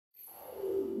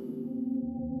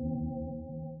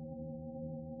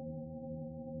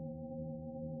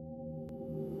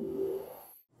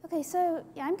Okay, so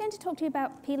yeah, I'm going to talk to you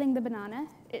about peeling the banana.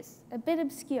 It's a bit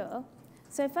obscure.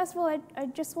 So first of all, I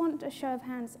just want a show of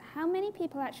hands. How many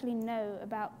people actually know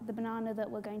about the banana that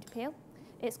we're going to peel?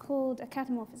 It's called a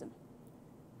catamorphism.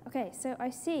 Okay, so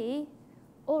I see,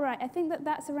 all right, I think that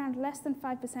that's around less than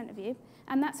 5% of you,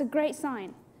 and that's a great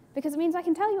sign, because it means I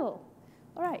can tell you all.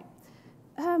 All right.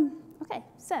 Okay,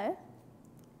 so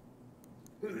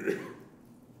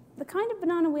the kind of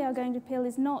banana we are going to peel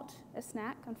is not a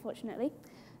snack, unfortunately.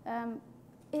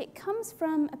 It comes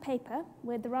from a paper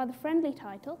with the rather friendly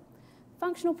title,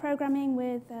 Functional Programming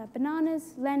with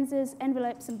Bananas, Lenses,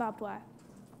 Envelopes, and Barbed Wire.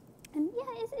 And yeah,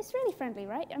 it's really friendly,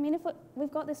 right? I mean, if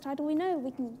we've got this title, we know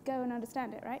we can go and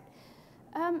understand it, right?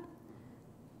 And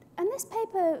this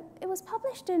paper, it was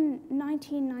published in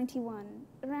 1991,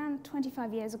 around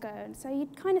 25 years ago. And so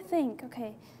you'd kind of think,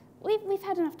 okay, we've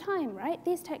had enough time, right?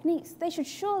 These techniques, they should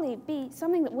surely be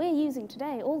something that we're using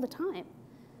today all the time,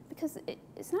 because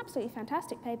it's an absolutely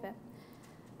fantastic paper.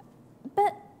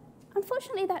 But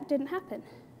unfortunately, that didn't happen.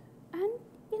 And,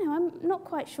 you know, I'm not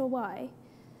quite sure why.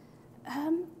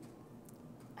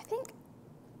 I think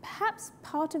perhaps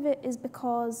part of it is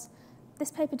because this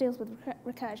paper deals with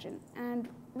recursion, and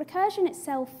recursion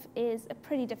itself is a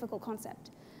pretty difficult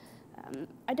concept.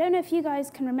 I don't know if you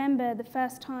guys can remember the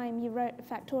first time you wrote a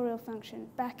factorial function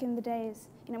back in the days,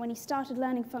 you know, when you started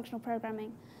learning functional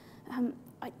programming.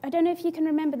 I don't know if you can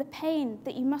remember the pain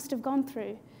that you must have gone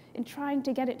through in trying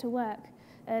to get it to work,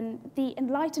 and the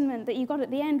enlightenment that you got at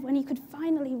the end when you could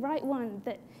finally write one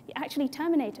that actually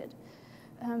terminated.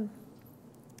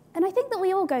 And I think that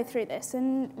we all go through this,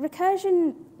 and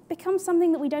recursion becomes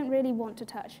something that we don't really want to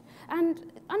touch.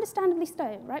 And understandably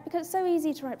so, right? Because it's so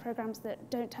easy to write programs that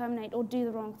don't terminate or do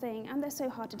the wrong thing, and they're so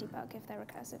hard to debug if they're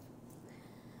recursive.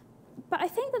 But I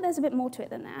think that there's a bit more to it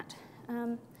than that.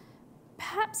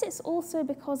 Perhaps it's also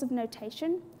because of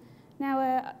notation. Now,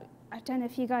 I don't know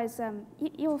if you guys,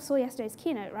 you all saw yesterday's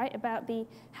keynote, right, about the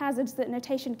hazards that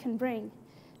notation can bring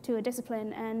to a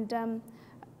discipline. And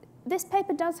this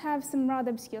paper does have some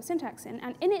rather obscure syntax in,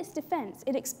 and in its defense,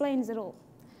 it explains it all.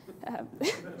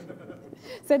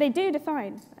 So they do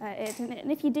define it,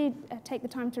 and if you do take the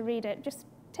time to read it, just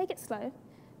take it slow,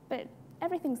 but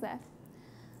everything's there.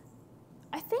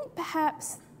 I think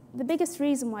perhaps the biggest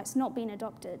reason why it's not been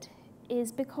adopted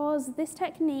is because this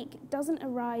technique doesn't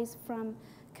arise from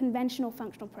conventional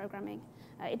functional programming.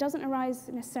 It doesn't arise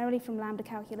necessarily from lambda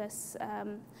calculus,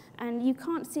 and you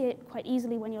can't see it quite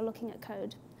easily when you're looking at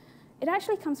code. It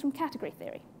actually comes from category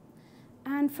theory.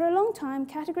 And for a long time,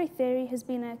 category theory has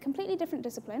been a completely different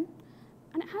discipline,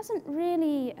 and it hasn't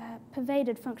really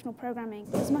pervaded functional programming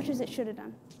as much as it should have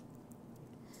done.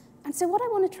 And so what I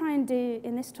want to try and do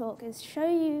in this talk is show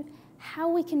you how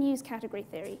we can use category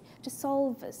theory to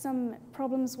solve some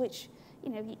problems which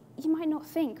you might not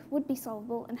think would be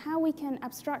solvable, and how we can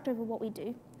abstract over what we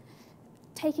do,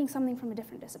 taking something from a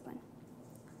different discipline.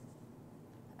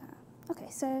 Okay,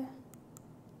 so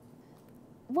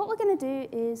what we're going to do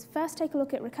is first take a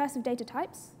look at recursive data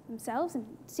types themselves and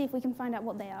see if we can find out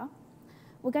what they are.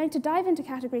 We're going to dive into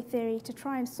category theory to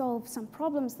try and solve some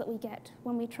problems that we get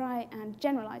when we try and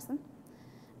generalize them.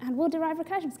 And we'll derive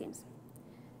recursion schemes.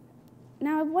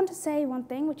 Now, I want to say one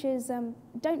thing, which is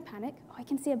don't panic. Oh, I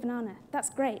can see a banana. That's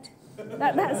great.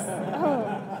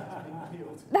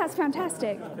 That's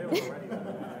fantastic.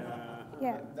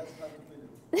 Yeah.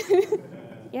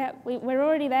 Yeah, we're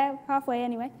already there, halfway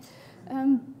anyway.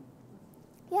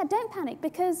 Yeah, don't panic,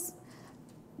 because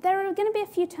there are going to be a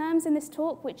few terms in this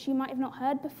talk which you might have not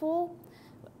heard before.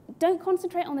 Don't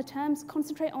concentrate on the terms,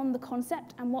 concentrate on the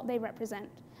concept and what they represent.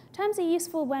 Terms are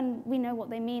useful when we know what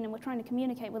they mean and we're trying to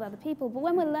communicate with other people, but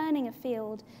when we're learning a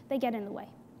field, they get in the way.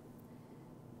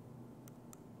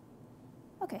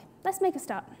 Okay, let's make a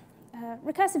start.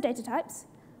 Recursive data types.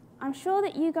 I'm sure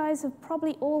that you guys have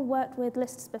probably all worked with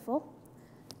lists before,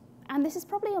 and this is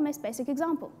probably your most basic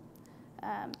example.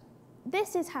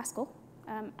 This is Haskell.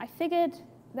 I figured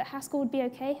that Haskell would be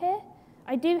OK here.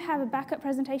 I do have a backup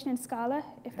presentation in Scala,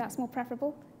 if that's more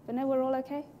preferable, but no, we're all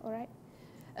OK? All right.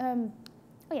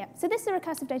 Oh yeah, so this is a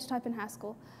recursive data type in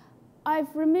Haskell.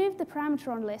 I've removed the parameter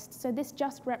on list, so this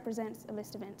just represents a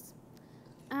list of ints.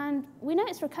 And we know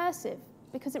it's recursive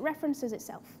because it references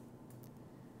itself.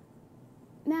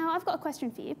 Now, I've got a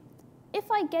question for you. If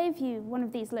I gave you one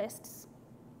of these lists,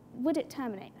 would it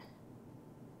terminate?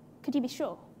 Could you be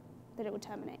sure that it would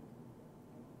terminate?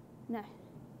 No,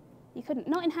 you couldn't.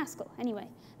 Not in Haskell, anyway.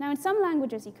 Now, in some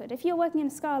languages, you could. If you're working in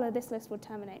Scala, this list would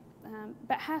terminate.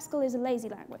 But Haskell is a lazy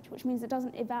language, which means it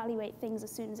doesn't evaluate things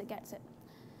as soon as it gets it.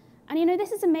 And you know,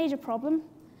 this is a major problem.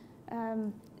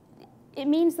 It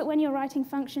means that when you're writing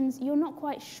functions, you're not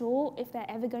quite sure if they're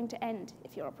ever going to end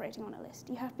if you're operating on a list.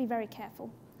 You have to be very careful.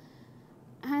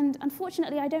 And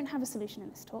unfortunately, I don't have a solution in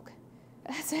this talk.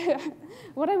 So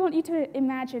what I want you to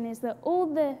imagine is that all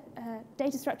the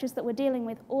data structures that we're dealing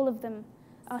with, all of them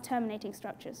are terminating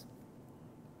structures.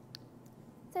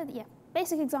 So yeah,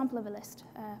 basic example of a list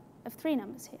of 3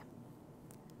 numbers here.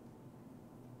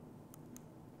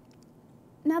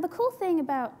 Now the cool thing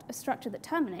about a structure that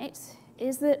terminates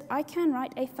is that I can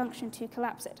write a function to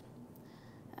collapse it.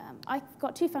 I've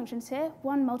got 2 functions here,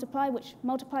 one multiply, which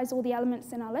multiplies all the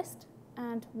elements in our list,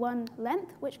 and one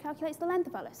length, which calculates the length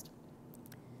of our list.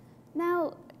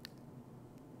 Now,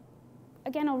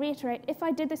 again, I'll reiterate, if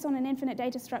I did this on an infinite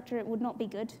data structure, it would not be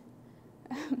good.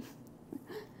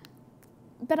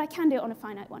 But I can do it on a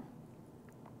finite one.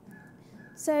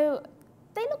 So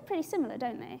they look pretty similar,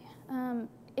 don't they?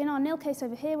 In our nil case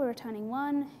over here, we're returning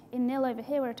 1. In nil over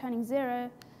here, we're returning 0.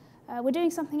 We're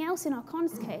doing something else in our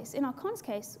cons case. In our cons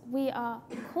case, we are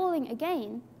calling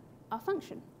again our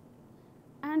function.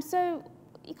 And so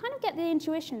you kind of get the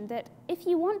intuition that if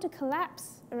you want to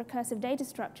collapse a recursive data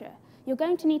structure, you're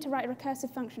going to need to write a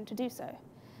recursive function to do so.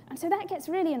 And so that gets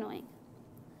really annoying.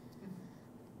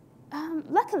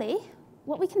 Luckily,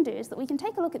 what we can do is that we can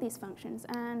take a look at these functions,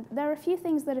 and there are a few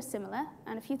things that are similar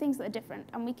and a few things that are different,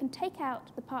 and we can take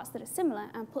out the parts that are similar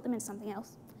and put them in something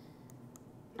else.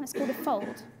 And it's called a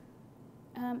fold.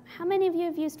 How many of you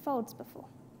have used folds before?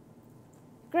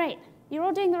 Great. You're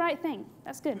all doing the right thing.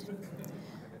 That's good.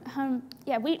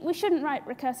 Yeah, we shouldn't write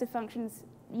recursive functions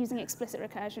using explicit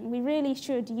recursion. We really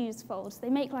should use folds. They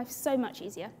make life so much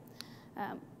easier.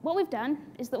 What we've done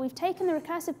is that we've taken the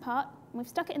recursive part and we've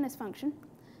stuck it in this function.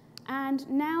 And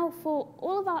now for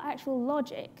all of our actual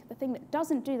logic, the thing that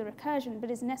doesn't do the recursion but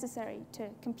is necessary to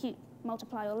compute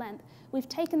multiply or length, we've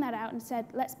taken that out and said,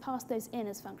 let's pass those in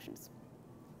as functions.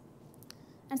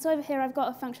 And so over here, I've got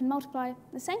a function multiply,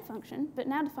 the same function, but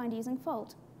now defined using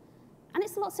fold. And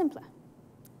it's a lot simpler.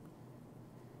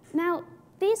 Now,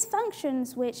 these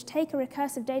functions which take a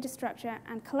recursive data structure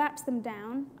and collapse them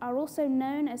down are also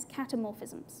known as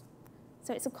catamorphisms.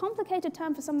 So it's a complicated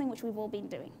term for something which we've all been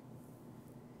doing.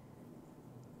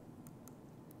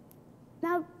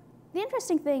 Now, the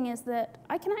interesting thing is that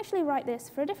I can actually write this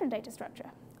for a different data structure.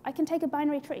 I can take a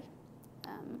binary tree.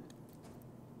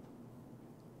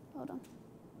 Hold on.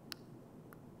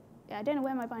 Yeah, I don't know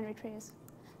where my binary tree is.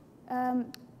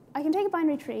 I can take a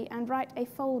binary tree and write a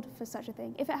fold for such a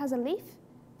thing. If it has a leaf,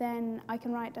 then I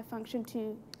can write a function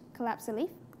to collapse a leaf.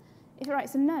 If it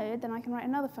writes a node, then I can write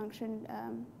another function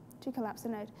to collapse a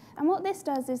node. And what this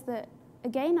does is that,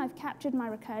 again, I've captured my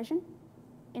recursion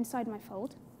inside my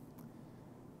fold.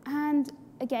 And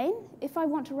again, if I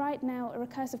want to write now a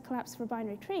recursive collapse for a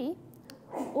binary tree,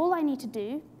 all I need to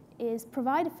do is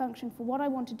provide a function for what I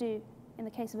want to do in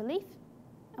the case of a leaf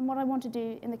and what I want to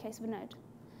do in the case of a node.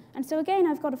 And so again,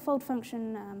 I've got a fold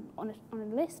function on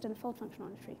a list and a fold function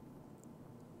on a tree.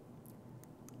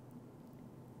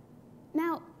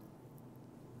 Now,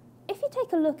 if you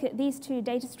take a look at these 2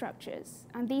 data structures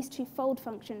and these 2 fold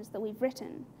functions that we've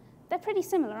written, they're pretty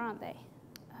similar, aren't they?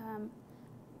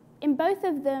 In both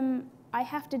of them, I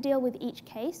have to deal with each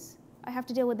case. I have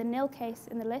to deal with the nil case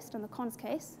in the list and the cons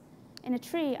case. In a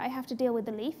tree, I have to deal with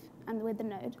the leaf and with the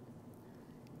node.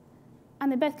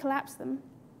 And they both collapse them.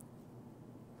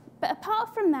 But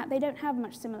apart from that, they don't have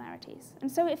much similarities.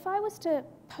 And so if I was to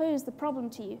pose the problem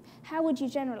to you, how would you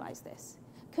generalize this?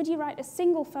 Could you write a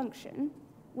single function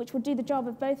which would do the job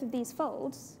of both of these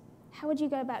folds? How would you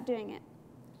go about doing it?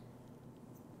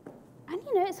 And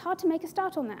it's hard to make a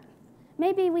start on that.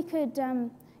 Maybe we could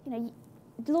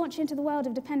launch into the world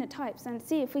of dependent types and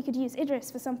see if we could use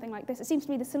Idris for something like this. It seems to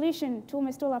be the solution to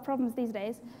almost all our problems these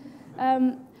days.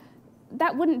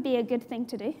 That wouldn't be a good thing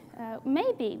to do.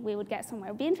 Maybe we would get somewhere.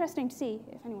 It would be interesting to see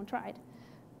if anyone tried.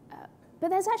 But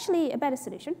there's actually a better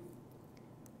solution.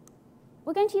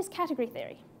 We're going to use category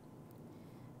theory.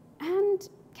 And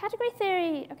category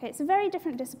theory, okay, it's a very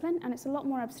different discipline, and it's a lot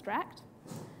more abstract.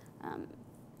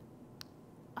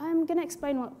 I'm going to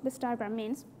explain what this diagram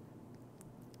means.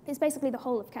 It's basically the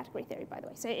whole of category theory, by the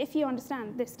way. So if you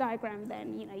understand this diagram,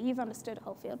 then you've understood a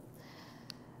whole field.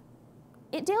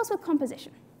 It deals with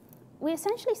composition. We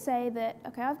essentially say that,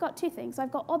 okay, I've got 2 things.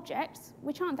 I've got objects,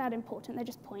 which aren't that important. They're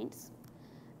just points.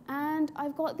 And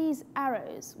I've got these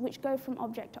arrows, which go from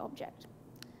object to object.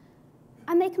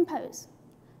 And they compose.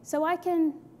 So I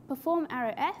can perform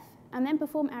arrow F and then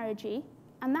perform arrow G.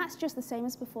 And that's just the same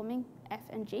as performing F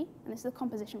and G. And this is the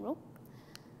composition rule.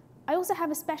 I also have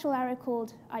a special arrow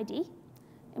called ID,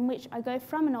 in which I go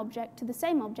from an object to the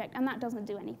same object, and that doesn't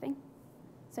do anything.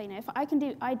 So if I can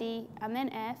do ID and then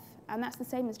F, and that's the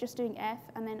same as just doing F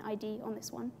and then ID on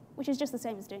this one, which is just the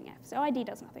same as doing F. So ID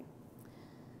does nothing.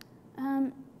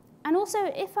 And also,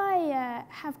 if I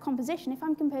have composition, if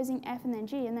I'm composing F and then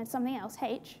G and then something else,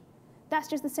 H, that's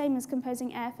just the same as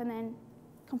composing F and then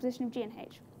composition of G and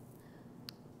H.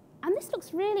 And this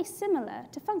looks really similar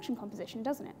to function composition,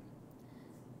 doesn't it?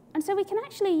 And so we can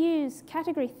actually use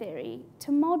category theory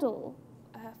to model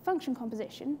function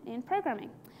composition in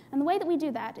programming. And the way that we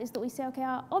do that is that we say, OK,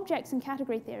 our objects in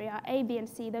category theory are A, B, and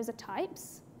C. Those are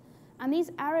types. And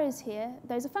these arrows here,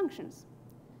 those are functions.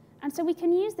 And so we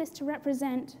can use this to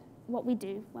represent what we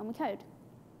do when we code.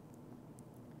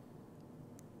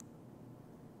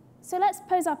 So let's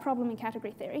pose our problem in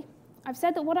category theory. I've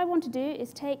said that what I want to do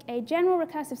is take a general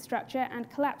recursive structure and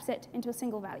collapse it into a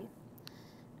single value.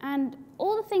 And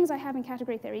all the things I have in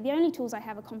category theory, the only tools I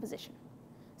have are composition.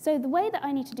 So the way that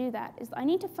I need to do that is that I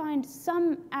need to find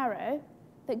some arrow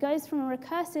that goes from a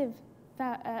recursive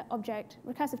object,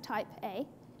 recursive type A,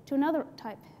 to another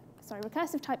type,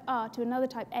 recursive type R to another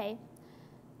type A.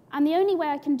 And the only way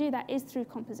I can do that is through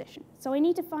composition. So I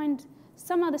need to find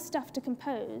some other stuff to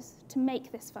compose to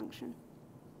make this function.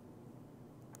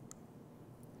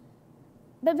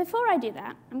 But before I do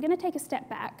that, I'm going to take a step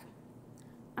back,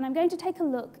 and I'm going to take a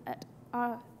look at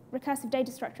our recursive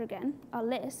data structure again, our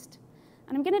list,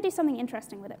 and I'm going to do something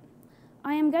interesting with it.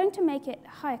 I am going to make it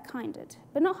higher-kinded,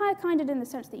 but not higher-kinded in the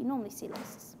sense that you normally see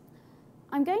lists.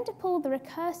 I'm going to pull the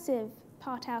recursive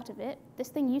part out of it. This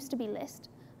thing used to be list.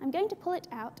 I'm going to pull it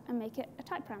out and make it a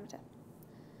type parameter.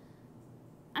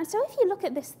 And so if you look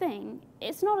at this thing,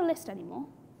 it's not a list anymore,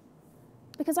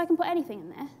 because I can put anything in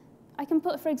there. I can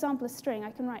put, for example, a string.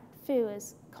 I can write foo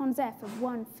as conzef of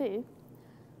one foo.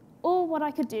 Or what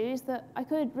I could do is that I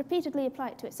could repeatedly apply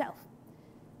it to itself.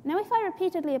 Now, if I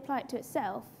repeatedly apply it to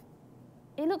itself,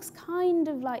 it looks kind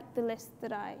of like the list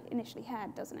that I initially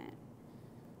had, doesn't it?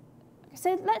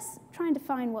 So let's try and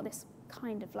define what this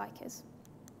kind of like is.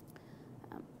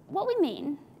 What we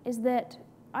mean is that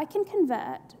I can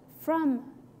convert from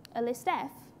a list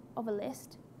F of a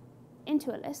list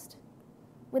into a list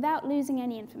without losing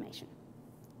any information.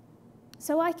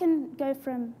 So I can go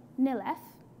from nil F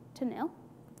to nil.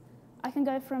 I can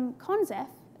go from conzef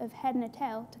of head and a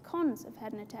tail to cons of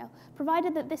head and a tail,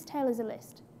 provided that this tail is a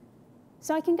list.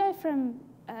 So I can go from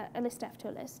a list F to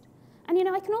a list. And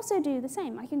I can also do the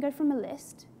same. I can go from a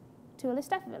list to a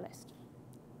list F of a list.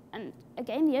 And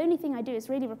again, the only thing I do is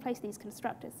really replace these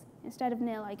constructors. Instead of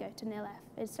nil, I go to nil F.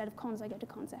 Instead of cons, I go to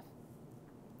cons F.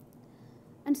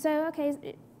 And so,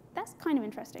 OK, that's kind of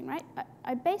interesting, right?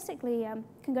 I basically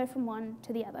can go from one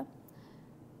to the other.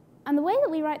 And the way that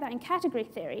we write that in category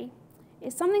theory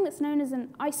is something that's known as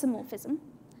an isomorphism.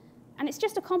 And it's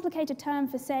just a complicated term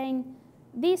for saying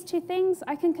these two things,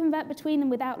 I can convert between them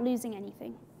without losing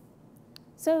anything.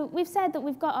 So we've said that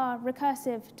we've got our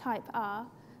recursive type R.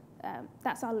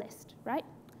 That's our list, right?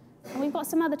 And we've got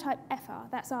some other type FR.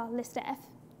 That's our list F.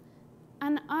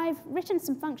 And I've written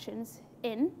some functions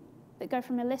in that go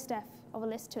from a list F of a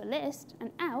list to a list,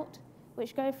 and out,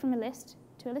 which go from a list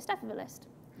to a list F of a list.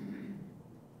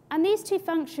 And these two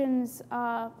functions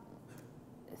are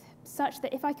such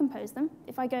that if I compose them,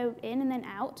 if I go in and then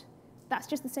out, that's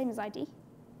just the same as ID,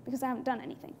 because I haven't done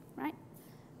anything, right?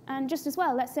 And just as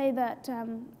well, let's say that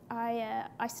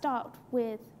I start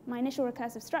with my initial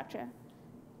recursive structure,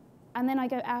 and then I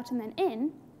go out and then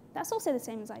in. That's also the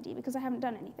same as ID, because I haven't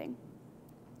done anything.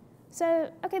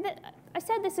 So, OK, I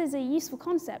said this is a useful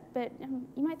concept, but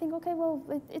you might think, OK, well,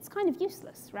 it's kind of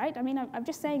useless, right? I mean, I'm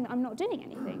just saying that I'm not doing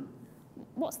anything.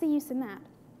 What's the use in that?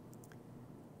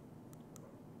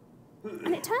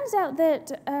 And it turns out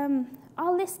that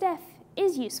our list F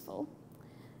is useful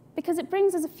because it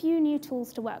brings us a few new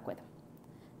tools to work with.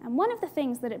 And one of the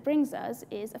things that it brings us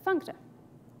is a functor.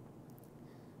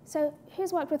 So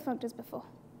who's worked with functors before?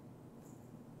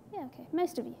 Yeah, OK,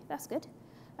 most of you. That's good.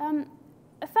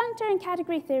 A functor in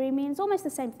category theory means almost the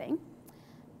same thing.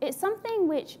 It's something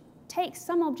which takes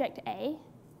some object A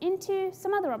into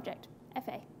some other object,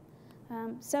 FA.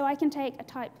 So I can take a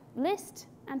type list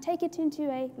and take it into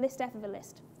a list F of a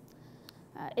list.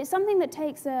 It's something that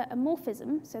takes a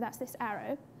morphism, so that's this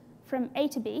arrow, from A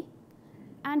to B,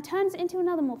 and turns it into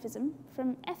another morphism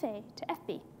from FA to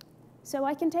FB. So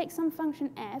I can take some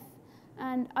function f,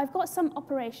 and I've got some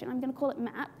operation, I'm going to call it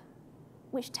map,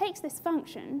 which takes this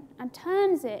function and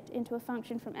turns it into a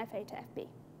function from FA to FB.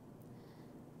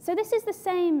 So this is the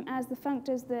same as the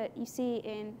functors that you see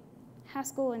in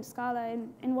Haskell and Scala,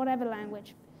 in whatever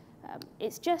language.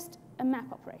 It's just a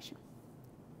map operation,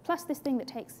 plus this thing that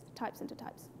takes types into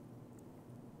types.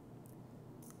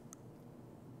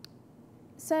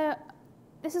 So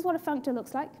this is what a functor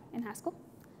looks like in Haskell.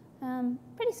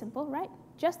 Pretty simple, right?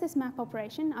 Just this map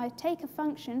operation. I take a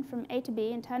function from A to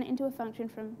B and turn it into a function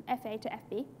from FA to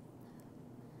FB.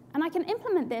 And I can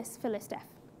implement this for listf.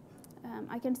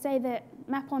 I can say that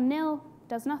map on nil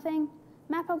does nothing.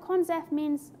 Map on consf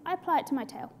means I apply it to my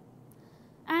tail.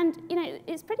 And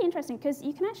it's pretty interesting because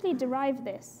you can actually derive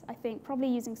this, I think, probably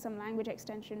using some language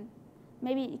extension.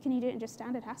 Maybe can you do it in just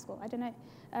standard Haskell? I don't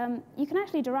know. You can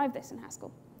actually derive this in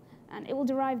Haskell. And it will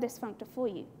derive this functor for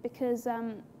you because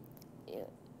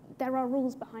there are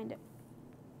rules behind it.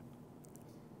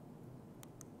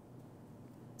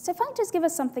 So functors give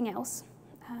us something else.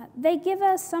 They give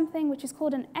us something which is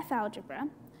called an F-algebra,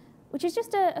 which is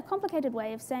just a complicated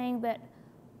way of saying that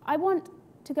I want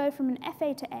to go from an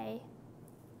FA to A,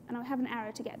 and I have an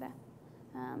arrow to get there.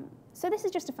 So this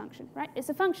is just a function, right? It's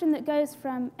a function that goes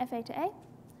from FA to A.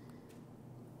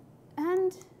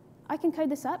 And I can code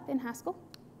this up in Haskell.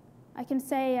 I can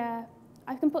say,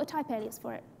 I can put a type alias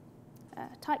for it.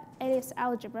 Type alias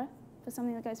algebra for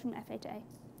something that goes from FA to A.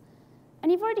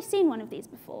 And you've already seen one of these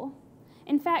before.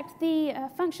 In fact, the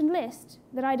function list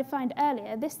that I defined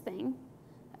earlier, this thing,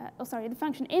 the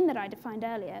function in that I defined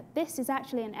earlier, this is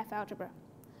actually an F-algebra.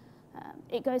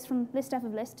 It goes from listf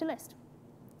of list to list.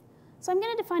 So I'm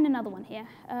going to define another one here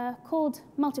called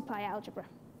multiply algebra.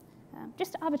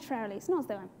 Just arbitrarily, it's not as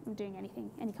though I'm doing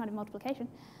any kind of multiplication.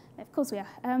 Of course we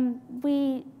are.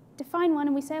 We define one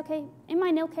and we say, okay, in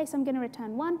my nil case, I'm going to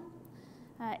return 1.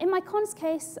 In my cons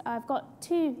case, I've got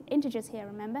 2 integers here,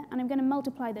 remember, and I'm going to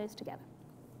multiply those together.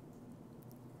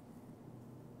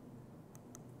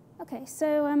 Okay,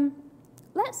 so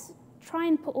let's try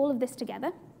and put all of this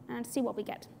together and see what we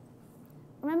get.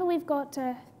 Remember, we've got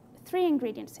 3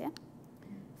 ingredients here.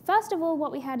 First of all,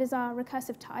 what we had is our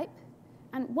recursive type,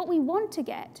 and what we want to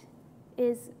get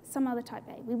is some other type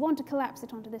A. We want to collapse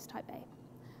it onto this type A.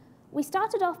 We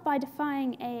started off by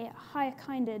defining a higher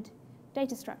kinded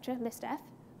data structure, listf,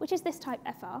 which is this type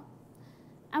fr.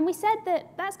 And we said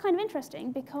that that's kind of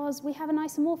interesting because we have an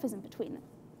isomorphism between them.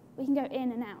 We can go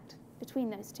in and out between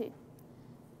those two.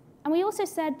 And we also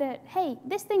said that, hey,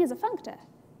 this thing is a functor.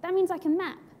 That means I can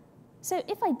map. So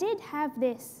if I did have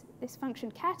this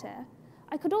function cata,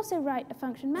 I could also write a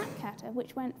function map cata,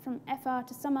 which went from fr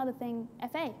to some other thing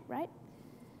fa, right?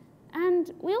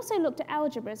 And we also looked at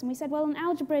algebras, and we said, well, an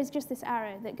algebra is just this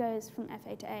arrow that goes from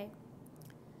fa to a.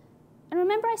 And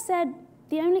remember I said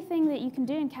the only thing that you can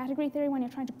do in category theory when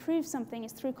you're trying to prove something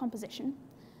is through composition.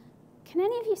 Can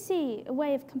any of you see a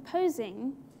way of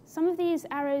composing some of these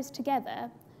arrows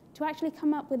together to actually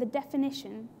come up with a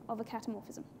definition of a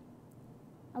catamorphism?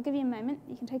 I'll give you a moment.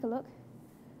 You can take a look.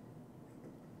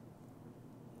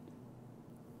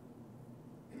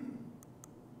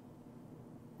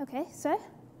 OK, so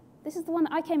this is the one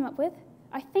that I came up with.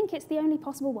 I think it's the only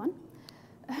possible one.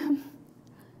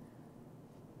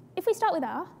 If we start with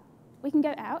R, we can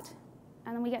go out,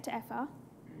 and then we get to FR.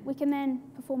 We can then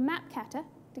perform map cata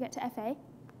to get to FA,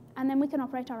 and then we can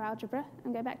operate our algebra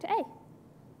and go back to A.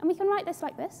 And we can write this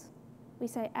like this. We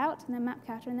say out, and then map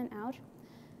cata, and then alg.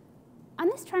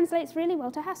 And this translates really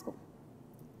well to Haskell.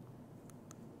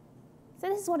 So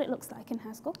this is what it looks like in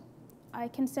Haskell. I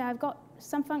can say I've got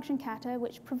some function cata,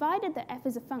 which provided that f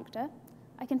is a functor,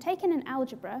 I can take in an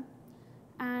algebra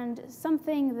and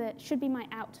something that should be my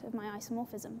out of my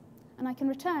isomorphism. And I can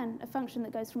return a function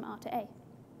that goes from R to A.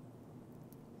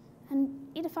 And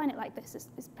you define it like this.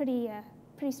 It's pretty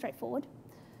straightforward.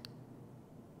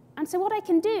 And so what I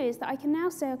can do is that I can now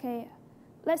say, OK,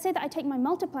 let's say that I take my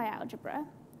multiply algebra,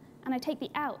 and I take the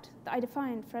out that I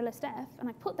defined for a list f, and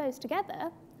I put those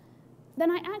together,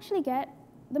 then I actually get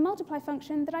the multiply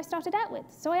function that I started out with.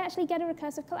 So I actually get a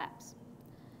recursive collapse.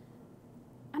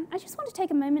 And I just want to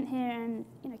take a moment here and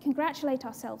congratulate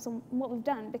ourselves on what we've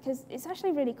done, because it's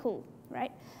actually really cool,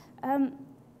 right?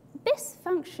 This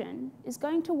function is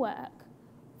going to work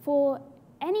for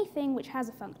anything which has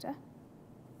a functor,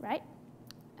 right?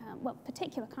 Well,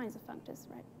 particular kinds of functors,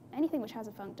 right? Anything which has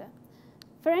a functor,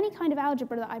 for any kind of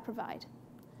algebra that I provide.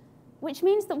 Which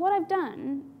means that what I've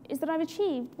done is that I've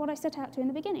achieved what I set out to in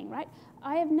the beginning, right?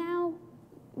 I have now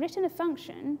written a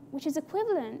function which is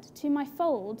equivalent to my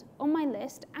fold on my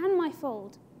list and my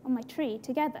fold on my tree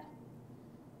together.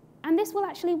 And this will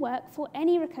actually work for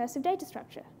any recursive data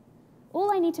structure.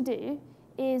 All I need to do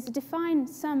is define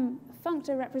some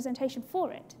functor representation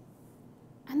for it.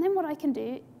 And then what I can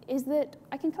do is that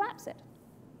I can collapse it.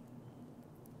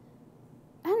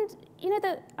 And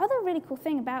the other really cool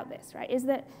thing about this, right, is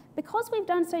that because we've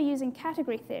done so using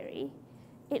category theory,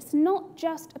 it's not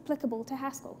just applicable to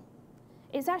Haskell.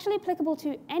 It's actually applicable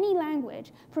to any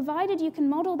language, provided you can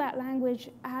model that language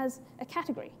as a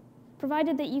category,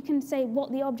 provided that you can say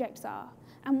what the objects are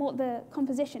and what the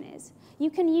composition is,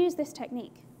 you can use this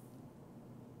technique.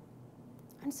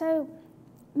 And so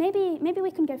maybe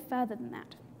we can go further than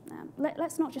that.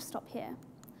 Let's not just stop here.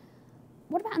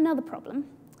 What about another problem?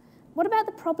 What about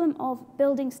the problem of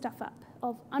building stuff up,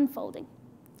 of unfolding?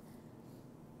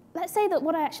 Let's say that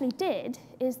what I actually did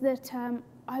is that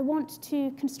I want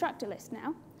to construct a list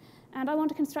now, and I want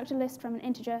to construct a list from an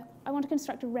integer. I want to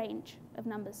construct a range of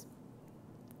numbers.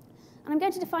 And I'm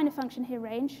going to define a function here,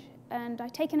 range, and I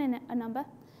take in a number.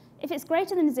 If it's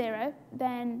greater than 0,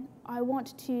 then I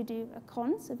want to do a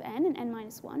cons of n and n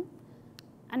minus 1.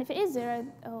 And if it is 0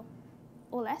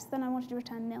 or less, then I want to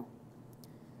return nil.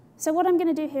 So what I'm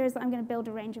going to do here is that I'm going to build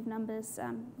a range of numbers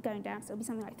going down, so it'll be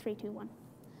something like 3, 2, 1.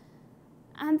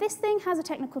 And this thing has a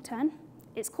technical term.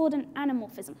 It's called an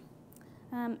anamorphism.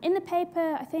 In the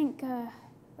paper, I think,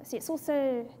 let's see, it's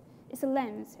a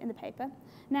lens in the paper.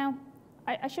 Now,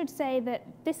 I should say that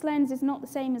this lens is not the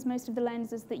same as most of the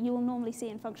lenses that you will normally see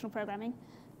in functional programming.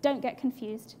 Don't get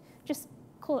confused. Just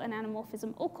call it an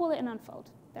anamorphism or call it an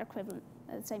unfold. They're equivalent.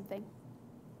 They're the same thing.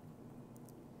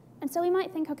 And so we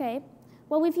might think, OK,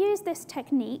 well, we've used this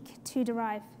technique to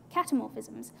derive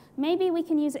catamorphisms. Maybe we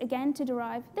can use it again to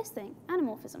derive this thing,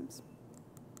 anamorphisms.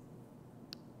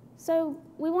 So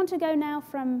we want to go now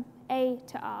from A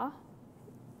to R.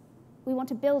 We want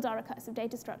to build our recursive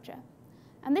data structure.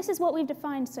 And this is what we've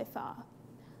defined so far.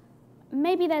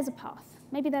 Maybe there's a path.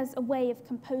 Maybe there's a way of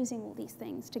composing all these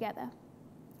things together.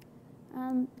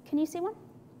 Can you see one?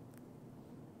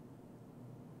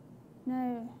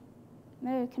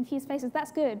 No, confused faces.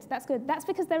 That's good. That's good. That's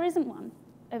because there isn't one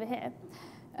over here.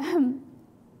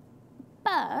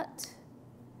 But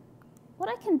what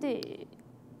I can do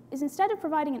is instead of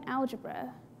providing an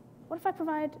algebra, what if I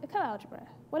provide a coalgebra?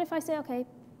 What if I say, OK,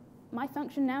 my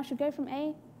function now should go from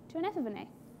A to an f of an A?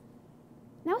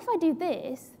 Now, if I do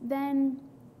this, then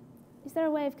is there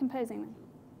a way of composing them?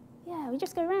 Yeah, we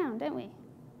just go round, don't we?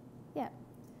 Yeah.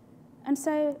 And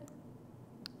so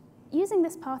using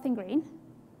this path in green,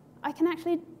 I can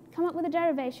actually come up with a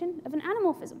derivation of an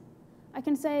anamorphism. I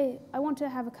can say I want to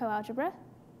have a coalgebra,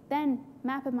 then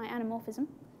map of my anamorphism,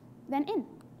 then in.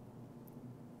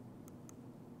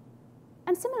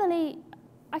 And similarly,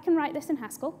 I can write this in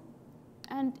Haskell.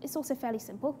 And it's also fairly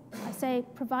simple. I say,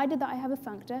 provided that I have a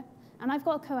functor, and I've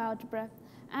got a coalgebra,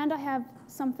 and I have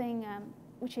something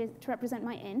which is to represent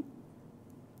my in,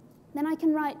 then I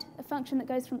can write a function that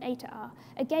goes from A to R,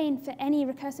 again, for any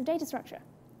recursive data structure.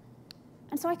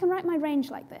 And so I can write my range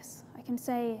like this. I can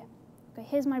say, OK,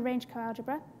 here's my range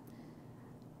coalgebra.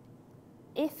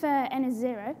 If n is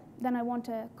 0, then I want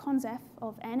a cons f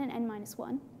of n and n minus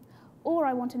 1, or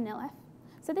I want a nil f.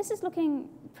 So this is looking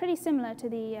pretty similar to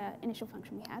the initial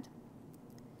function we had.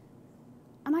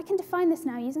 And I can define this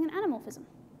now using an anamorphism.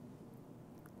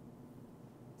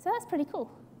 So that's pretty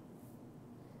cool.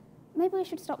 Maybe we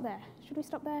should stop there. Should we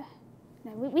stop there?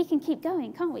 No, we can keep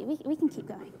going, can't we? We can keep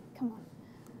going. Come on.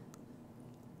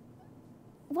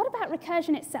 What about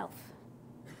recursion itself?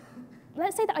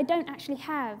 Let's say that I don't actually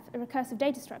have a recursive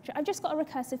data structure. I've just got a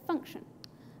recursive function.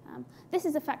 This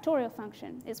is a factorial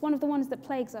function. It's one of the ones that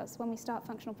plagues us when we start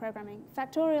functional programming.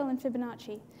 Factorial and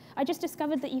Fibonacci. I just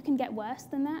discovered that you can get worse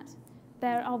than that.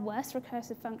 There are worse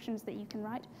recursive functions that you can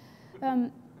write.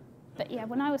 But yeah,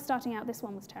 when I was starting out, this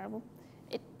one was terrible.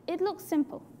 It looks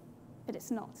simple, but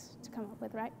it's not to come up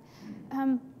with, right?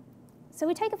 So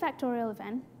we take a factorial of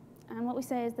n, and what we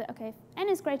say is that, OK, if n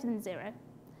is greater than 0,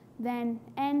 then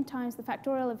n times the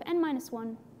factorial of n minus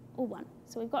 1, or 1.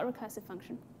 So we've got a recursive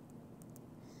function.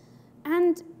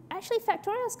 And actually,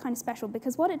 factorial is kind of special,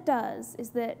 because what it does is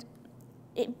that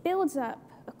it builds up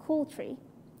a call tree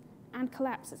and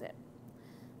collapses it.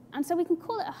 And so we can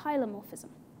call it a hylomorphism.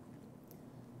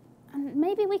 And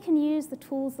maybe we can use the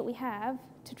tools that we have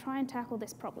to try and tackle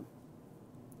this problem.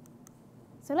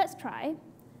 So let's try.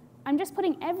 I'm just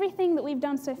putting everything that we've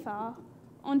done so far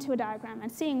onto a diagram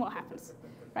and seeing what happens.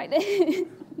 Right?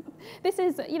 This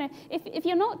is, if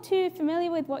you're not too familiar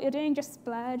with what you're doing, just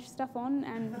splurge stuff on,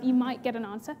 and you might get an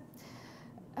answer.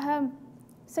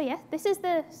 So yeah, this is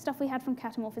the stuff we had from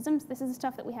catamorphisms. This is the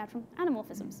stuff that we had from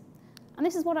anamorphisms. And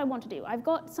this is what I want to do. I've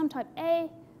got some type A.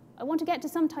 I want to get to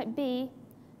some type B.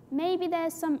 Maybe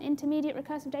there's some intermediate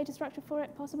recursive data structure for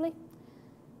it, possibly.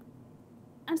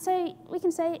 And so we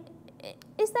can say,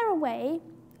 is there a way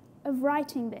of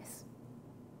writing this?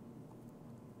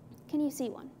 Can you see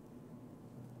one?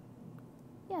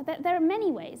 Yeah, there are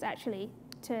many ways, actually,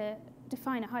 to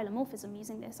define a hylomorphism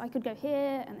using this. I could go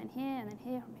here, and then here, and then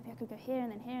here. Or maybe I could go here,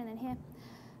 and then here, and then here.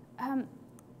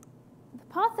 The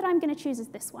path that I'm going to choose is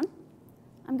this one.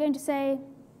 I'm going to say,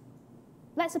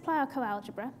 let's apply our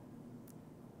coalgebra.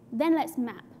 Then let's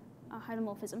map our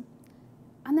holomorphism.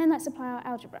 And then let's apply our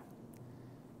algebra.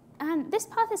 And this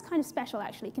path is kind of special,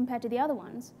 actually, compared to the other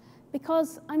ones,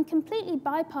 because I'm completely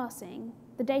bypassing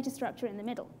the data structure in the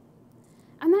middle.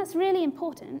 And that's really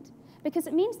important, because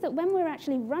it means that when we're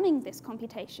actually running this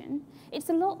computation, it's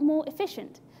a lot more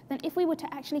efficient than if we were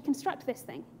to actually construct this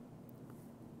thing.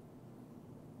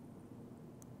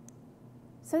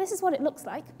 So this is what it looks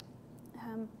like.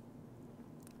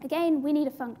 Again, we need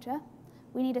a functor,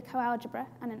 we need a coalgebra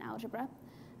and an algebra.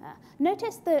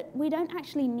 Notice that we don't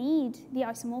actually need the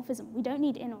isomorphism. We don't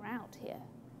need in or out here.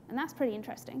 And that's pretty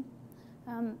interesting.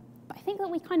 But I think that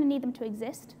we kind of need them to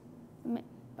exist. But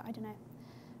I don't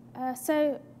know.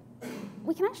 So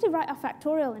we can actually write our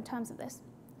factorial in terms of this.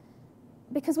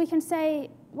 Because we can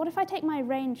say, what if I take my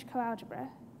range coalgebra,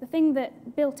 the thing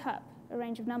that built up a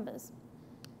range of numbers,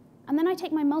 and then I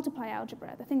take my multiply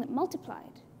algebra, the thing that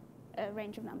multiplied a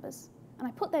range of numbers, and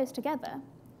I put those together,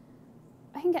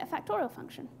 I can get a factorial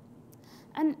function.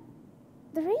 And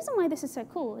the reason why this is so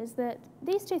cool is that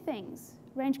these two things,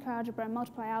 range coalgebra and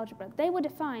multiply algebra, they were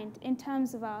defined in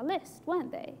terms of our list,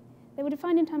 weren't they? They were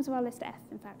defined in terms of our list F,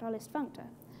 in fact, our list functor.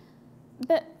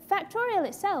 But factorial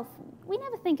itself, we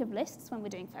never think of lists when we're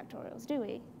doing factorials, do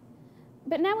we?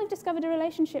 But now we've discovered a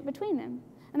relationship between them.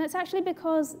 And that's actually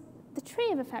because the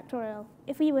tree of a factorial,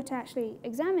 if we were to actually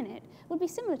examine it, would be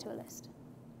similar to a list.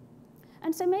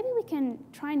 And so maybe we can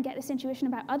try and get this intuition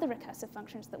about other recursive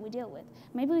functions that we deal with.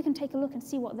 Maybe we can take a look and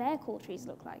see what their call trees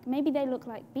look like. Maybe they look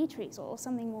like B trees or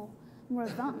something more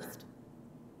advanced.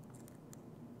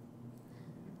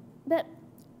 But,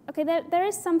 OK, there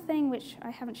is something which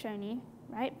I haven't shown you,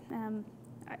 right?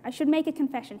 I should make a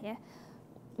confession here.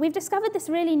 We've discovered this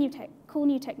really cool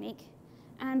new technique,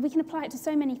 and we can apply it to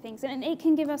so many things. And it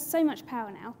can give us so much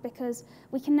power now, because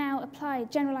we can now apply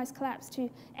generalized collapse to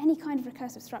any kind of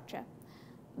recursive structure.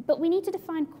 But we need to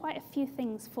define quite a few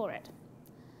things for it.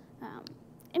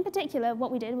 In particular,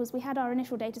 what we did was we had our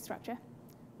initial data structure.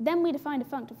 Then we defined a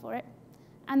functor for it.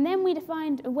 And then we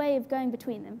defined a way of going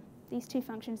between them, these two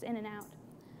functions in and out.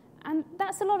 And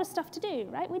that's a lot of stuff to do,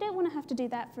 right? We don't want to have to do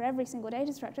that for every single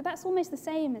data structure. That's almost the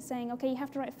same as saying, OK, you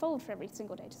have to write a fold for every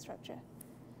single data structure.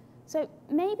 So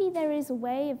maybe there is a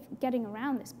way of getting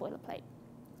around this boilerplate.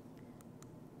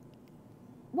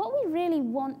 What we really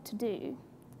want to do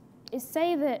is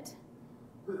say that,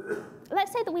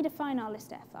 let's say that we define our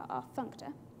list F, our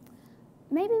functor.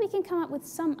 Maybe we can come up with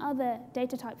some other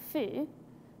data type foo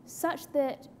such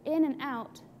that in and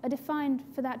out are defined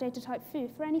for that data type foo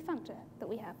for any functor that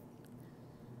we have.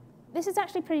 This is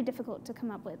actually pretty difficult to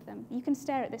come up with. You can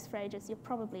stare at this for ages. You're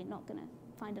probably not going to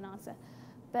find an answer.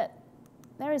 But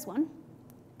there is one,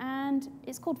 and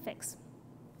it's called fix.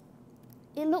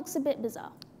 It looks a bit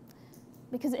bizarre,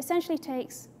 because it essentially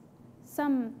takes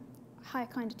some higher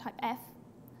kind of type F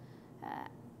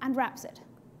and wraps it.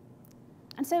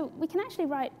 And so we can actually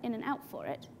write in and out for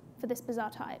it, for this bizarre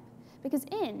type, because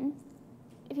in,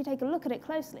 if you take a look at it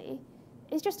closely,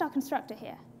 is just our constructor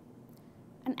here.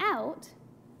 And out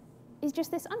is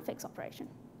just this unfix operation.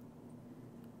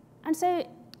 And so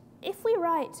if we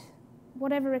write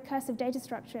whatever recursive data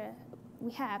structure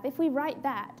we have, if we write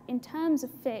that in terms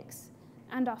of fix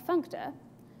and our functor,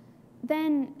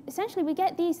 then essentially we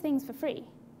get these things for free.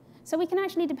 So we can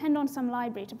actually depend on some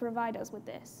library to provide us with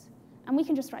this. And we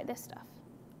can just write this stuff.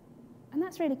 And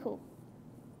that's really cool.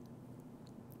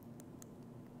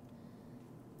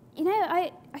 You know,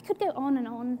 I could go on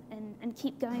and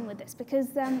keep going with this, because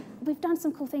we've done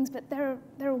some cool things, but there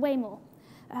are way more.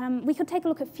 We could take a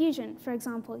look at fusion, for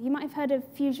example. You might have heard of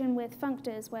fusion with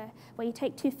functors, where you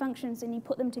take two functions and you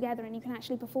put them together and you can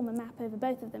actually perform a map over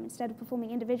both of them instead of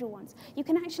performing individual ones. You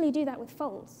can actually do that with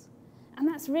folds, and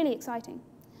that's really exciting.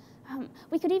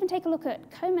 We could even take a look at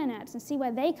comonads and see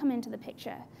where they come into the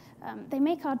picture. They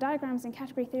make our diagrams in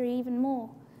category theory even more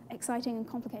exciting and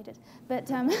complicated.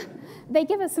 But they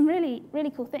give us some really,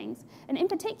 really cool things. And in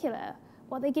particular,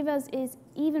 what they give us is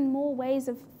even more ways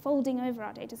of folding over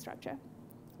our data structure.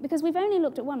 Because we've only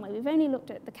looked at one way. We've only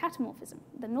looked at the catamorphism,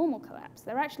 the normal collapse.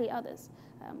 There are actually others.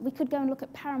 We could go and look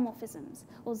at paramorphisms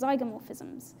or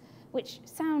zygomorphisms, which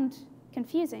sound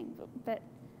confusing, but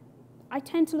I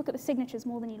tend to look at the signatures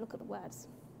more than you look at the words.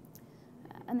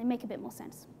 And they make a bit more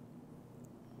sense.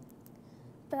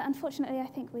 But unfortunately, I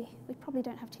think we probably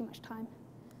don't have too much time.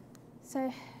 So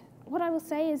what I will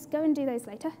say is go and do those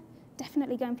later.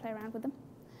 Definitely go and play around with them.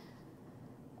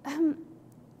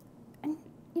 And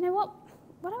you know what?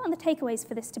 What I want the takeaways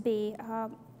for this to be are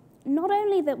not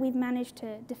only that we've managed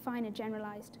to define a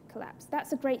generalized collapse.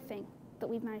 That's a great thing that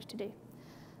we've managed to do.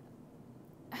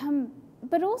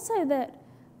 But also that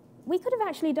we could have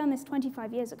actually done this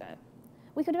 25 years ago.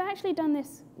 we could have actually done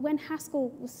this when Haskell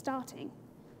was starting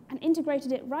and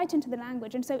integrated it right into the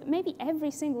language. And so maybe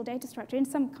every single data structure in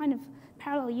some kind of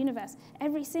parallel universe,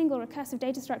 every single recursive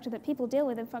data structure that people deal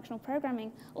with in functional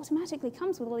programming automatically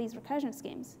comes with all these recursion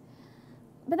schemes.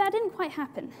 But that didn't quite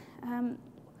happen.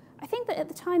 I think that at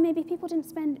the time, maybe people didn't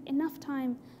spend enough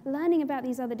time learning about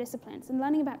these other disciplines and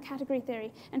learning about category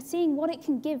theory and seeing what it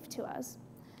can give to us.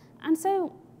 And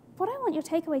so what I want your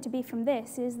takeaway to be from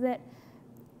this is that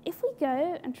if we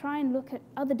go and try and look at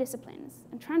other disciplines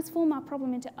and transform our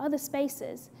problem into other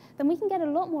spaces, then we can get a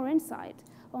lot more insight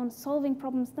on solving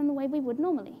problems than the way we would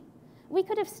normally. We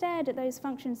could have stared at those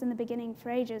functions in the beginning for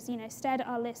ages, stared at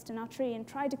our list and our tree and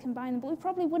tried to combine them, but we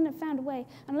probably wouldn't have found a way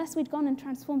unless we'd gone and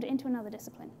transformed it into another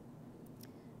discipline.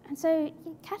 And so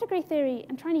category theory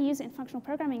and trying to use it in functional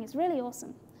programming is really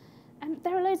awesome. And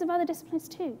there are loads of other disciplines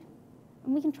too,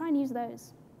 and we can try and use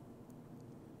those.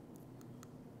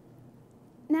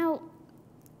 Now,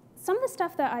 some of the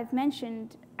stuff that I've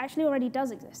mentioned actually already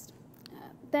does exist.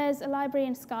 There's a library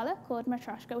in Scala called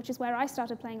Matryoshka, which is where I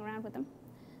started playing around with them.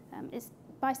 It's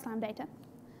by Slam Data.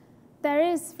 There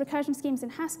is recursion schemes in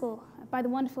Haskell by the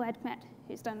wonderful Ed Kmet,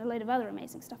 who's done a load of other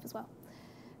amazing stuff as well.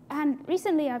 And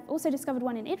recently, I've also discovered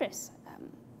one in Idris,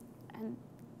 and it'd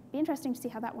be interesting to see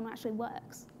how that one actually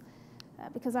works,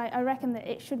 because I reckon that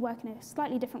it should work in a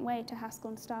slightly different way to Haskell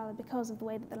and Scala because of the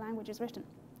way that the language is written.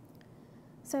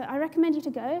 So I recommend you to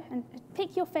go and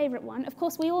pick your favorite one. Of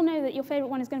course, we all know that your favorite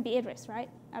one is going to be Idris, right,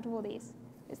 out of all these.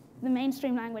 It's the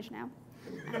mainstream language now.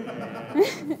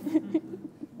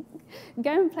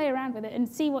 Go and play around with it and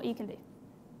see what you can do.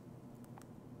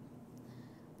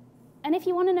 And if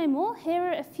you want to know more, here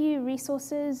are a few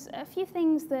resources, a few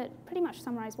things that pretty much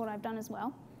summarize what I've done as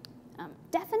well.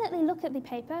 Definitely look at the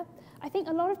paper. I think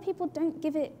a lot of people don't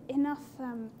give it enough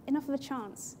of a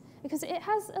chance because it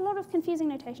has a lot of confusing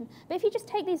notation. But if you just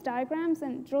take these diagrams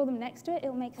and draw them next to it,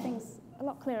 it'll make things a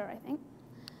lot clearer, I think.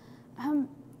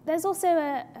 There's also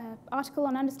an article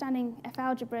on understanding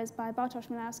F-algebras by Bartosz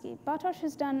Milowski. Bartosz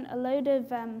has done a load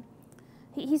of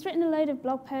he's written a load of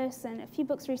blog posts and a few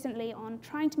books recently on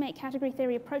trying to make category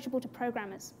theory approachable to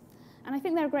programmers. And I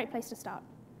think they're a great place to start.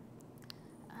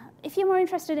 If you're more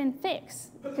interested in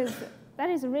fix, because that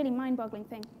is a really mind-boggling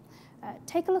thing,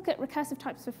 take a look at Recursive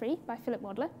Types for Free by Philip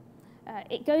Wadler.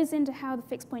 It goes into how the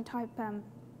fixed point type,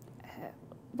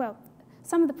 well,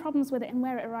 some of the problems with it and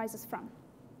where it arises from.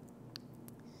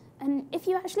 And if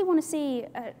you actually want to see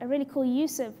a really cool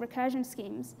use of recursion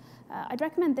schemes, I'd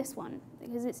recommend this one,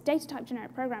 because it's data type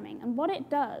generic programming. And what it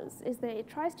does is that it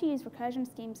tries to use recursion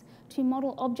schemes to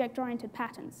model object-oriented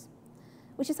patterns,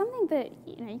 which is something that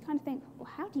you kind of think, well,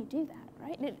 how do you do that,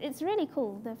 right? It's really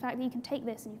cool, the fact that you can take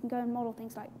this and you can go and model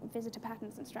things like visitor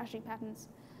patterns and strategy patterns.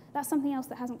 That's something else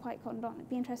that hasn't quite cottoned on. It'd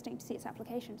be interesting to see its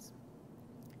applications.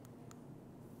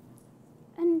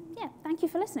 And yeah, thank you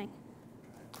for listening.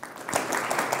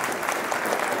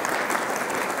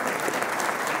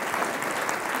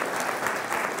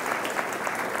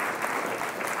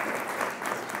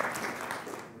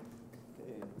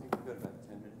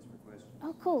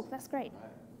 Cool, that's great.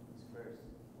 Right. First,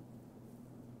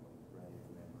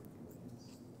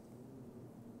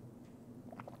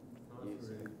 That's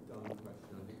a really dumb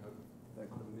question. I think I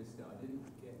kind of missed it. I didn't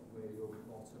get where your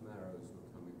bottom arrows were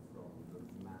coming from, the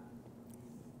map.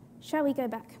 Shall we go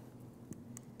back?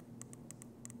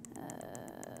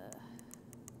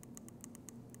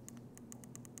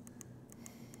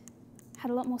 Had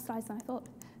a lot more slides than I thought.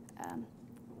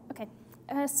 OK,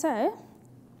 so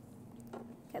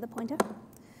get the pointer.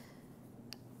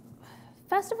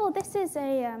 First of all, this is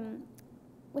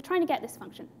we're trying to get this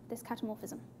function, this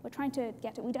catamorphism. We're trying to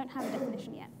get it. We don't have a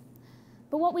definition yet.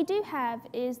 But what we do have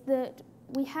is that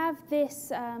we have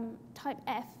this type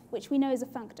f, which we know is a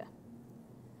functor.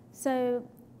 So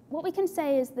what we can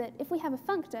say is that if we have a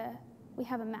functor, we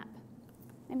have a map.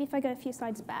 Maybe if I go a few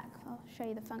slides back, I'll show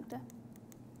you the functor.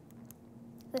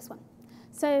 This one.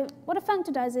 So what a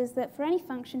functor does is that for any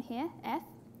function here, f,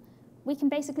 we can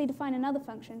basically define another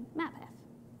function, map f,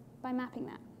 by mapping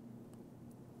that.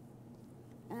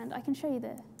 And I can show you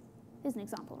here's an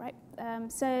example, right?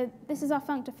 So this is our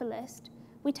functor for list.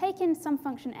 We take in some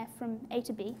function f from a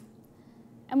to b,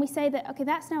 and we say that, OK,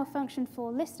 that's now a function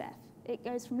for list f. It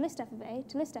goes from list f of a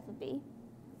to list f of b,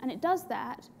 and it does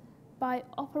that by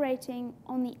operating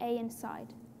on the a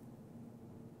inside.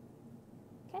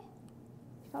 OK?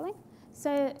 Following?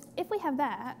 So if we have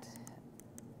that,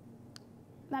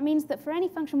 that means that for any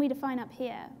function we define up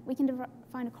here, we can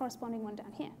define a corresponding one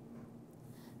down here.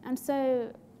 And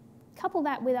so couple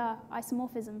that with our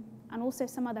isomorphism and also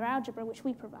some other algebra which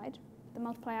we provide. The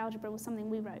multiply algebra was something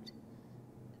we wrote.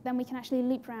 Then we can actually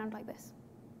loop around like this.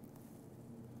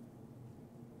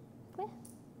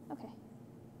 Okay.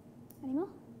 Any more?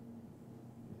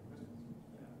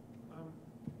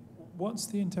 What's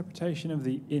the interpretation of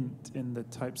the int in the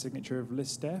type signature of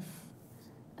listdef?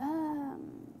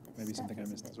 Maybe something I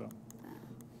missed as well.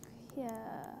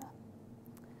 Yeah.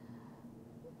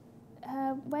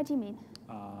 Where do you mean?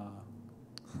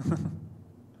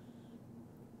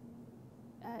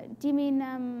 Do you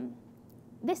mean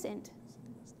this int?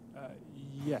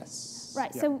 Yes.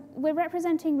 Right, yeah. so we're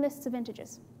representing lists of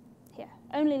integers here,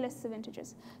 only lists of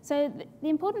integers. So the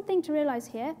important thing to realize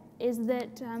here is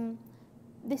that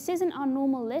this isn't our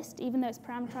normal list, even though it's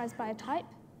parameterized by a type,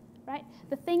 right?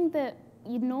 The thing that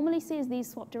you'd normally see is these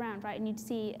swapped around, right? And you'd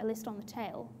see a list on the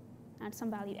tail and some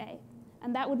value a.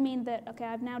 And that would mean that, okay,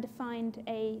 I've now defined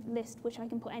a list which I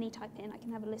can put any type in. I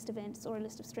can have a list of ints or a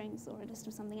list of strings or a list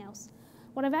of something else.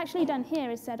 What I've actually done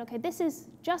here is said, okay, this is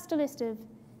just a list of,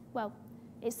 well,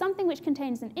 it's something which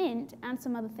contains an int and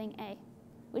some other thing a,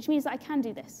 which means that I can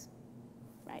do this,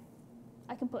 right?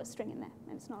 I can put a string in there,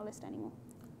 and it's not a list anymore.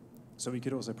 So we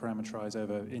could also parameterize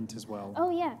over int as well?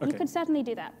 Oh, yeah, you could certainly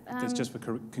do that. It's just for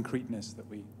concreteness that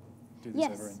we do this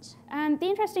over ints. And the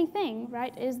interesting thing,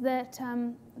 right, is that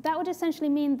that would essentially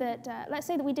mean that, let's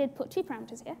say that we did put two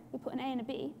parameters here. We put an a and a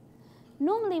b.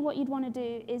 Normally what you'd want to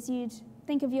do is you'd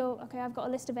think of your, okay, I've got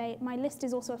a list of a. My list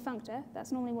is also a functor.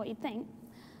 That's normally what you'd think.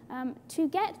 To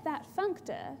get that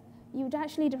functor, you would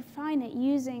actually define it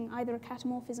using either a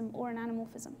catamorphism or an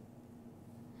anamorphism.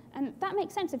 And that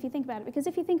makes sense if you think about it, because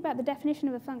if you think about the definition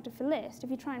of a functor for list,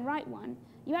 if you try and write one,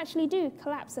 you actually do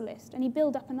collapse a list, and you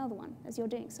build up another one as you're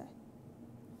doing so.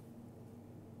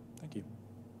 Thank you.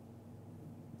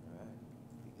 All right,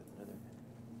 we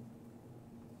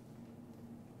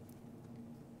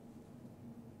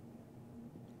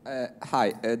got another.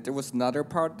 Hi, there was another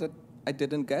part that I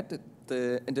didn't get.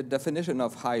 In the definition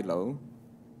of high-low.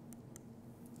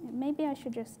 Maybe I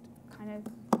should just kind of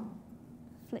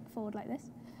flick forward like this.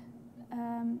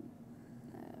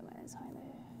 Where's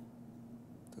high-low?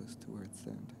 Those two words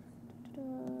then.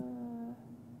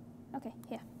 Okay,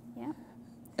 here, yeah.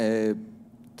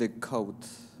 The code,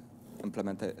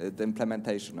 the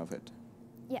implementation of it.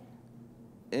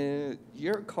 Yeah.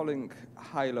 You're calling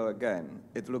high-low again.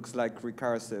 It looks like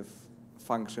recursive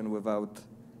function without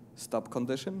stop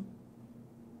condition.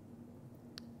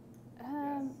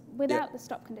 Without the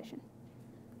stop condition.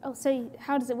 Oh, so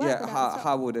how does it work? Yeah,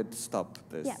 how would it stop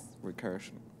this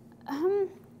recursion?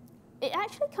 It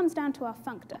actually comes down to our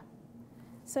functor.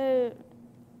 So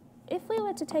if we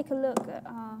were to take a look at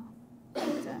our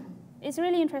functor, it's a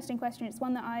really interesting question. It's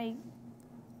one that I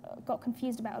got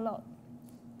confused about a lot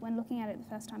when looking at it the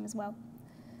first time as well.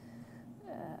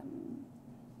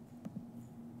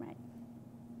 Right.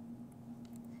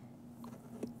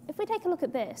 If we take a look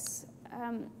at this,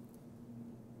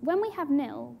 when we have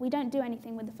nil, we don't do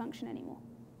anything with the function anymore.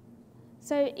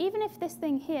 So even if this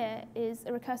thing here is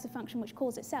a recursive function which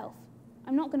calls itself,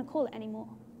 I'm not going to call it anymore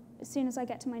as soon as I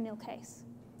get to my nil case.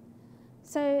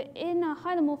 So in our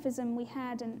hylomorphism, we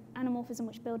had an anamorphism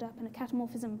which built up and a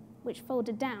catamorphism which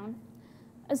folded down.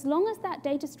 As long as that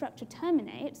data structure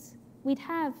terminates, we'd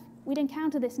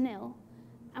encounter this nil,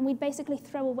 and we'd basically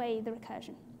throw away the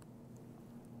recursion.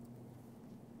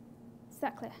 Is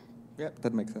that clear? Yeah,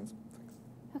 that makes sense.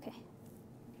 Okay.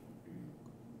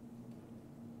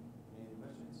 Any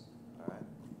questions? All right.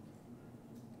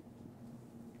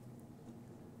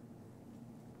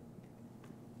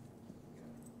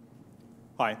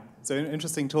 Hi. So an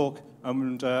interesting talk,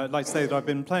 and I'd like to say that I've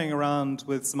been playing around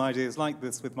with some ideas like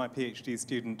this with my PhD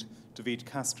student, David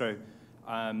Castro.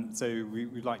 So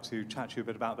we'd like to chat to you a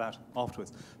bit about that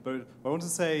afterwards. But I want to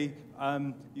say,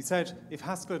 you said if the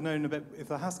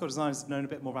Haskell designers had known a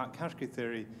bit more about category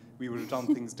theory, we would have done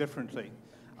things differently.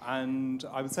 And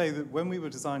I would say that when we were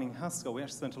designing Haskell, we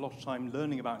actually spent a lot of time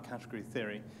learning about category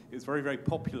theory. It was very, very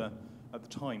popular at the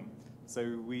time.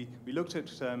 So we looked at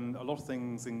a lot of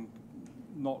things,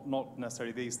 not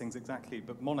necessarily these things exactly,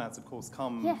 but monads, of course,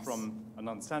 come from an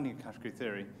understanding of category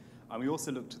theory. And we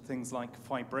also looked at things like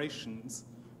fibrations,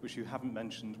 which you haven't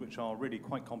mentioned, which are really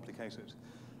quite complicated.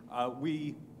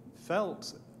 We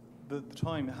felt that at the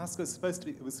time Haskell was supposed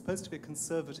to be a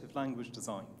conservative language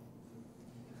design.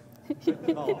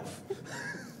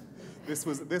 This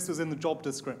was in the job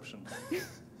description.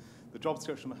 The job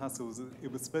description of Haskell was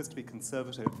it was supposed to be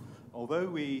conservative. Although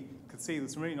we could see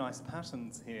there's some really nice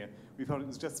patterns here, we felt it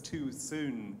was just too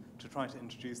soon to try to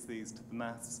introduce these to the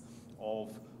maths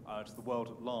of to the world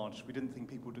at large. We didn't think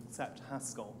people would accept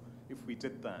Haskell if we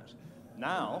did that.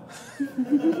 Now,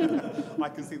 I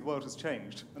can see the world has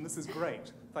changed, and this is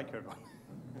great. Thank you, everyone.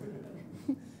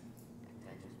 Thank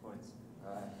you, points.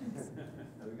 All right.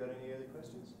 Have we got any other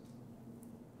questions?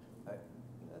 All right.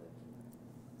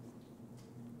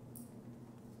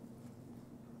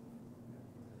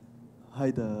 Hi,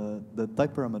 the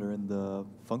type parameter in the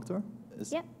functor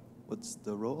is. Yep. What's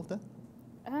the role of that?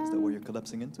 Is that what you're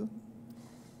collapsing into?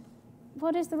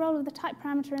 What is the role of the type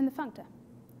parameter in the functor?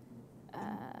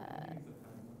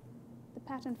 The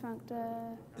pattern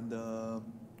functor. In the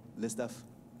listf.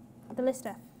 The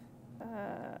listf.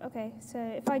 Okay, so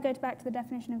if I go back to the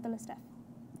definition of the listf.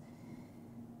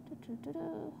 Where are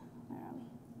we?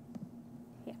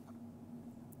 Here.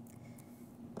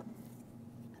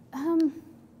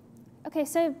 Okay,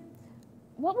 so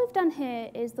what we've done here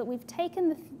is that we've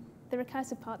taken the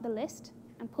recursive part, the list,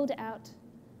 and pulled it out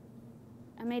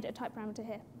and made it a type parameter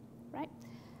here, right?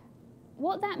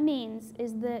 What that means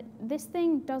is that this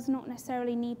thing does not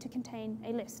necessarily need to contain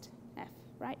a list f,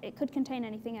 right? It could contain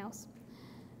anything else.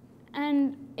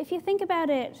 And if you think about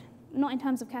it, not in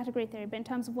terms of category theory, but in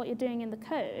terms of what you're doing in the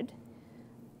code,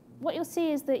 what you'll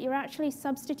see is that you're actually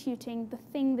substituting the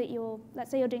thing that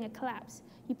let's say you're doing a collapse.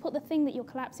 You put the thing that you're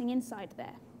collapsing inside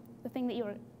there, the thing that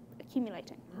you're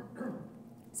accumulating.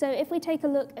 So if we take a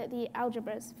look at the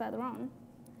algebras further on,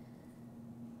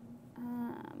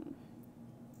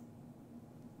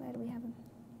 where do we have them?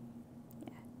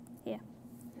 Yeah, here.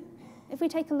 If we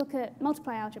take a look at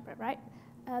multiply algebra, right?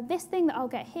 This thing that I'll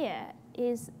get here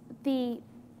is the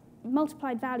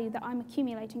multiplied value that I'm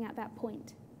accumulating at that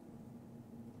point.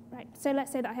 Right? So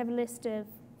let's say that I have a list of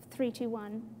 3, 2,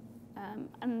 1,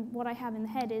 and what I have in the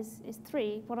head is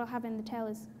 3. What I'll have in the tail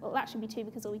is, well, it'll actually be 2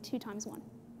 because it'll be 2 times 1,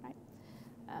 right?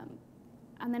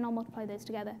 And then I'll multiply those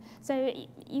together. So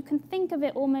you can think of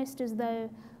it almost as though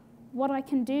what I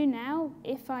can do now,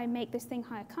 if I make this thing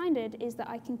higher kinded, is that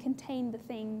I can contain the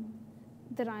thing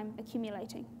that I'm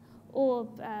accumulating, or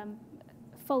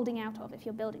folding out of if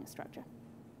you're building a structure.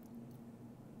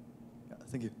 Yeah,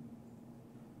 thank you.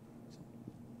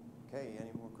 Okay,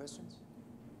 any more questions?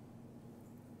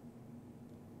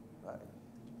 Right.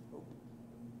 Oh.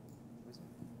 Was it?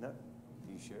 No? Are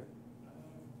you sure?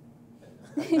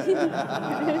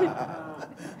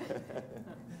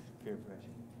 Peer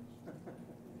pressure.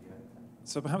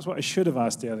 So perhaps what I should have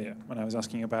asked earlier when I was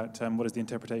asking about what is the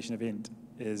interpretation of int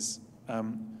is,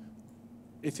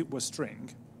 if it was string,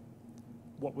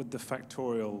 what would the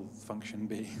factorial function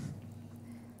be?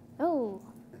 Oh.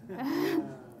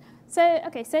 So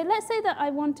let's say that I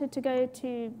wanted to go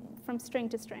from string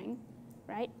to string,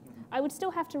 right? I would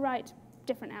still have to write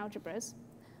different algebras.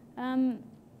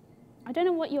 I don't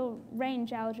know what your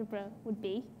range algebra would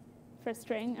be for a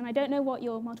string, and I don't know what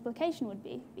your multiplication would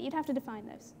be, but you'd have to define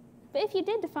those. But if you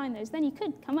did define those, then you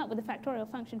could come up with a factorial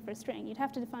function for a string. You'd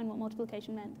have to define what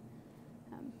multiplication meant.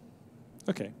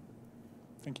 Okay,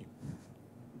 thank you.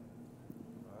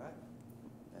 All right.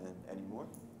 And any more? On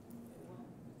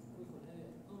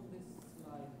this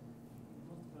slide, you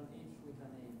multiply an H with an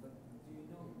A, but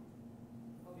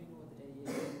how do you know what A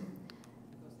is?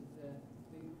 Because it's the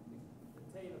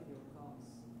tail of your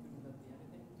columns, couldn't that be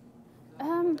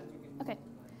anything? Okay.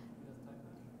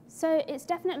 So it's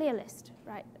definitely a list,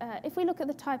 right? If we look at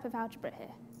the type of algebra here,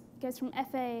 it goes from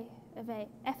f of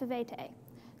A to A.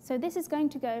 So this is going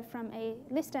to go from a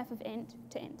list f of int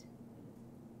to int,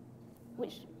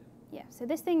 which, yeah, so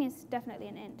this thing is definitely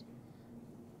an int.